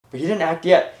but he didn't act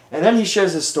yet. And then he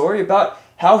shares his story about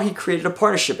how he created a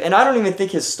partnership. And I don't even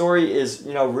think his story is,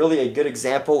 really a good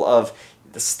example of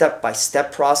the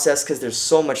step-by-step process, because there's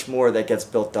so much more that gets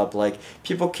built up. Like,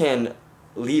 people can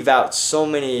leave out so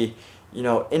many,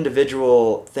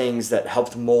 individual things that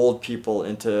helped mold people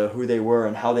into who they were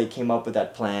and how they came up with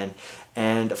that plan.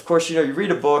 And of course, you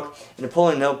read a book, and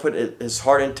Napoleon Hill put his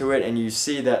heart into it, and you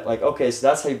see that, like, okay, so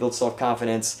that's how you build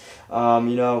self-confidence.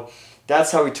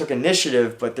 That's how he took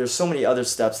initiative, but there's so many other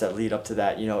steps that lead up to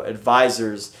that.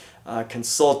 Advisors,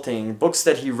 consulting, books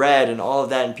that he read, and all of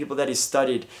that, and people that he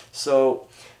studied. So,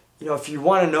 if you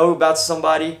want to know about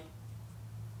somebody,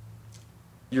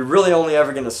 you're really only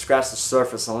ever going to scratch the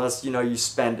surface unless, you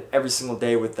spend every single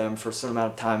day with them for a certain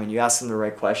amount of time and you ask them the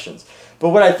right questions. But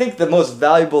what I think the most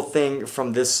valuable thing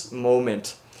from this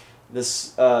moment,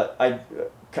 this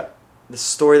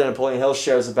story that Napoleon Hill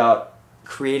shares about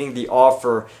creating the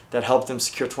offer that helped him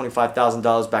secure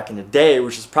 $25,000 back in the day,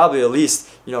 which is probably at least,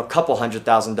 a couple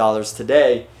 $100,000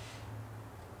 today.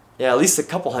 Yeah, at least a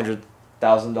couple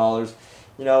 $100,000.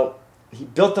 He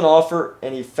built an offer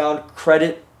and he found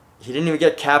credit. He didn't even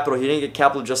get capital. He didn't get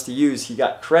capital just to use. He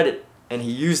got credit, and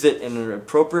he used it in an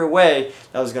appropriate way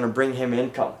that was going to bring him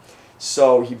income.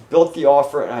 So he built the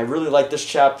offer, and I really like this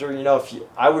chapter.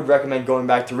 I would recommend going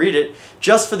back to read it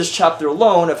just for this chapter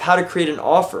alone of how to create an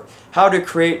offer, how to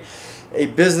create a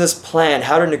business plan,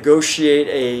 how to negotiate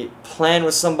a plan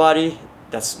with somebody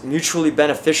that's mutually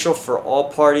beneficial for all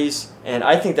parties. And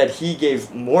I think that he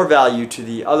gave more value to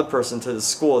the other person, to the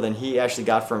school, than he actually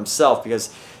got for himself,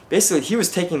 because basically he was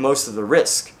taking most of the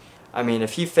risk. I mean,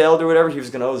 if he failed or whatever, he was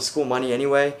going to owe the school money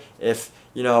anyway. If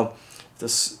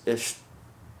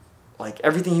like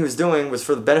everything he was doing was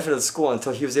for the benefit of the school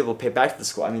until he was able to pay back to the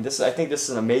school. I mean, I think this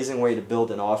is an amazing way to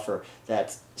build an offer,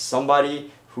 that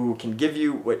somebody who can give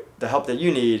you the help that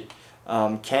you need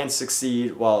can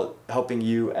succeed while helping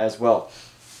you as well.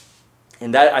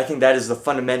 And I think that is the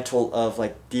fundamental of,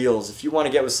 like, deals. If you want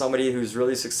to get with somebody who's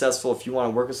really successful, if you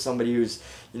want to work with somebody who's,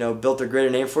 built a greater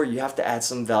name for you, you have to add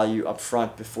some value up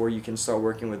front before you can start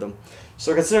working with them.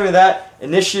 So considering that,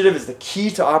 initiative is the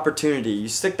key to opportunity. You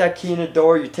stick that key in the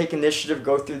door, you take initiative,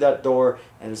 go through that door,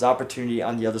 and there's opportunity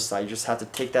on the other side. You just have to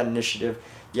take that initiative.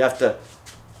 You have to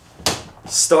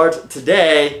start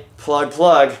today,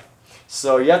 plug.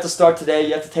 So you have to start today,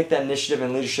 you have to take that initiative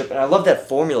and leadership. And I love that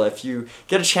formula. If you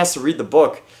get a chance to read the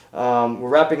book, we're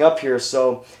wrapping up here,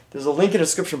 so there's a link in the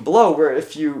description below where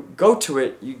if you go to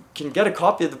it, you can get a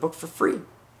copy of the book for free.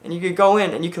 And you can go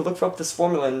in and you can look up this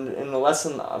formula in the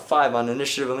lesson 5 on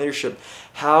initiative and leadership,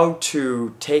 how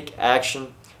to take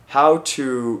action, how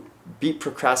to beat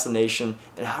procrastination,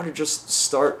 and how to just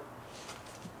start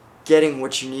getting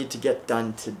what you need to get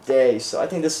done today. So I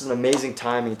think this is an amazing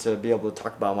timing to be able to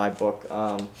talk about my book.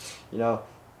 Oh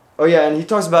yeah, and he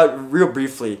talks about, real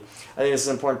briefly, I think this is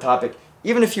an important topic,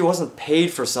 even if you wasn't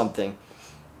paid for something,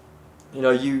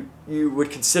 you would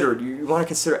consider it. You want to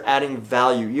consider adding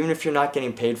value, even if you're not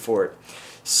getting paid for it.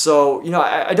 So,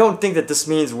 I don't think that this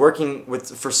means working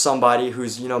for somebody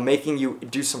who's, making you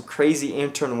do some crazy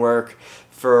intern work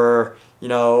for,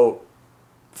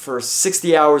 for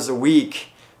 60 hours a week,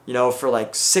 for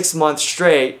like 6 months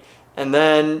straight, and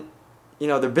then,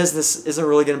 their business isn't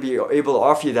really going to be able to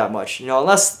offer you that much,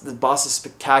 unless the boss is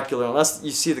spectacular, unless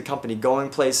you see the company going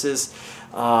places,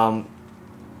 and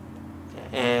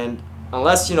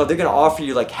unless, they're going to offer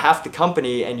you like half the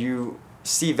company and you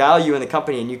see value in the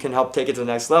company and you can help take it to the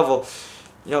next level,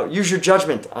 use your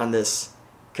judgment on this,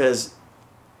 because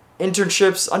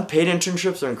internships, unpaid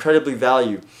internships, are incredibly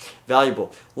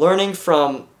valuable. Learning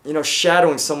from,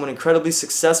 shadowing someone incredibly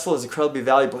successful is incredibly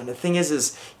valuable. And the thing is,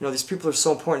 these people are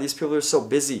so important. These people are so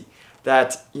busy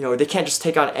that, they can't just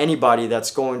take on anybody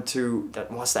that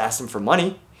wants to ask them for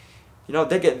money. Then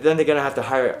they're going to have to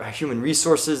hire human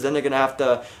resources. Then they're going to have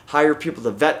to hire people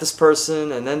to vet this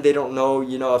person. And then they don't know,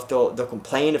 if they'll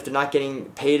complain if they're not getting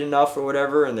paid enough or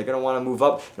whatever. And they're going to want to move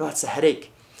up. That's a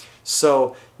headache.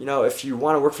 So, if you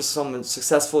want to work for someone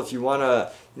successful, if you want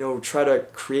to, try to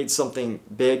create something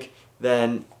big,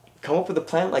 then come up with a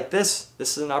plan like this.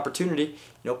 This is an opportunity.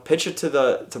 Pitch it to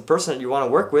the person that you want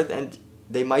to work with, and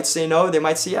they might say no, they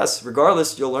might say yes.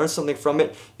 Regardless, you'll learn something from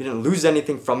it. You didn't lose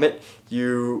anything from it.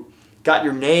 You got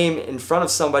your name in front of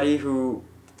somebody who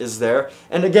is there.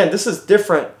 And again, this is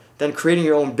different than creating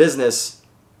your own business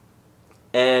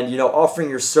and, offering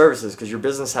your services, because your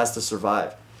business has to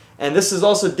survive. And this is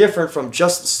also different from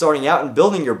just starting out and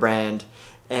building your brand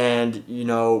and,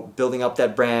 building up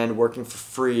that brand, working for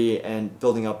free, and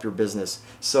building up your business.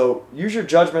 So use your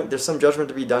judgment. There's some judgment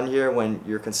to be done here when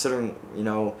you're considering,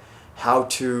 how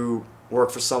to work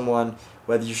for someone,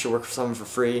 whether you should work for someone for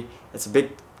free. It's a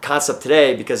big concept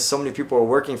today because so many people are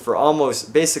working for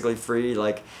almost basically free,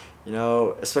 like, you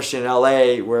know, especially in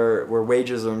LA where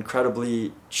wages are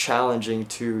incredibly challenging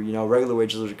to, you know, regular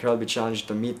wages are incredibly challenging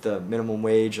to meet the minimum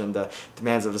wage and the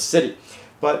demands of the city.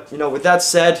 But, you know, with that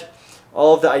said,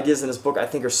 all of the ideas in this book I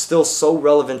think are still so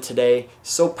relevant today,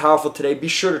 so powerful today. Be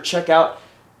sure to check out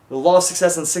The Law of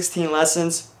Success in 16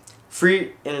 Lessons,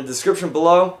 free in the description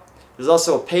below. There's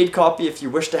also a paid copy if you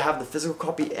wish to have the physical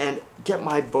copy, and get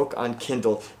my book on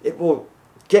Kindle. It will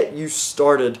get you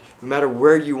started no matter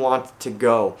where you want to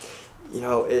go. You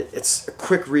know, it's a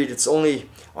quick read. It's only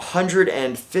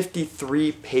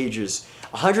 153 pages.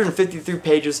 153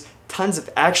 pages, tons of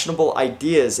actionable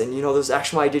ideas. And you know, those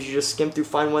actionable ideas, you just skim through,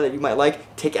 find one that you might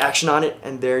like, take action on it,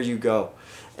 and there you go.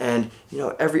 And you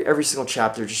know, every single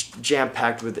chapter just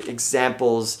jam-packed with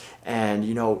examples and,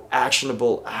 you know,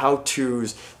 actionable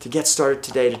how-tos to get started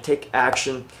today, to take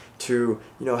action, to,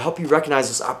 you know, help you recognize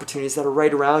those opportunities that are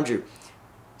right around you.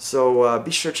 So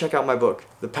be sure to check out my book,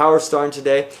 The Power of Starting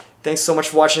Today. Thanks so much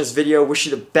for watching this video. Wish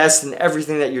you the best in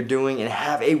everything that you're doing, and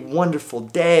have a wonderful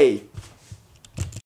day.